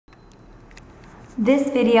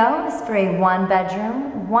This video is for a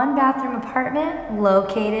 1-bedroom, 1-bathroom apartment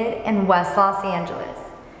located in West Los Angeles.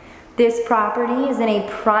 This property is in a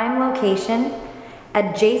prime location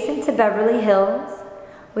adjacent to Beverly Hills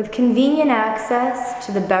with convenient access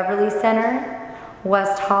to the Beverly Center,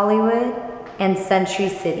 West Hollywood, and Century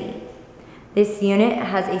City. This unit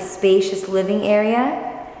has a spacious living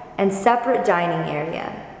area and separate dining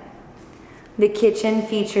area. The kitchen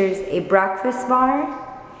features a breakfast bar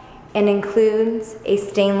and includes a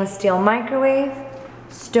stainless steel microwave,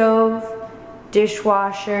 stove,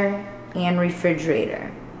 dishwasher, and refrigerator.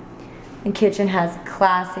 The kitchen has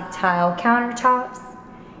classic tile countertops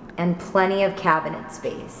and plenty of cabinet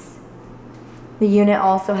space. The unit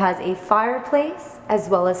also has a fireplace as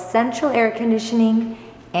well as central air conditioning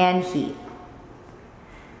and heat.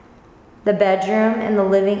 The bedroom and the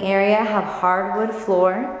living area have hardwood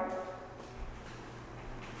floor.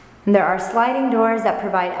 And there are sliding doors that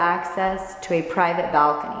provide access to a private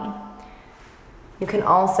balcony. You can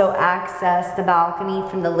also access the balcony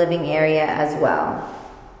from the living area as well.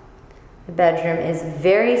 The bedroom is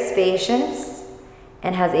very spacious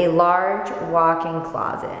and has a large walk-in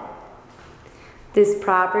closet. This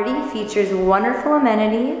property features wonderful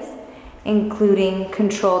amenities, including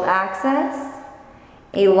controlled access,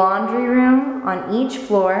 a laundry room on each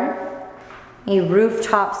floor, a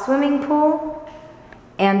rooftop swimming pool,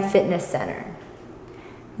 and fitness center.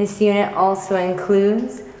 This unit also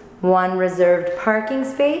includes 1 reserved parking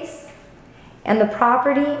space, and the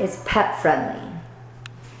property is pet friendly.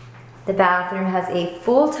 The bathroom has a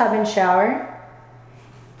full tub and shower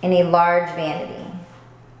and a large vanity.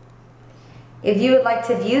 If you would like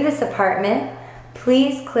to view this apartment,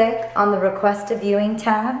 please click on the Request a Viewing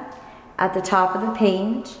tab at the top of the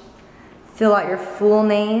page, fill out your full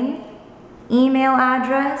name, email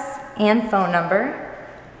address, and phone number,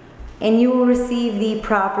 and you will receive the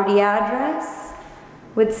property address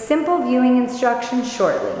with simple viewing instructions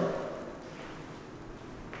shortly.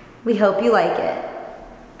 We hope you like it.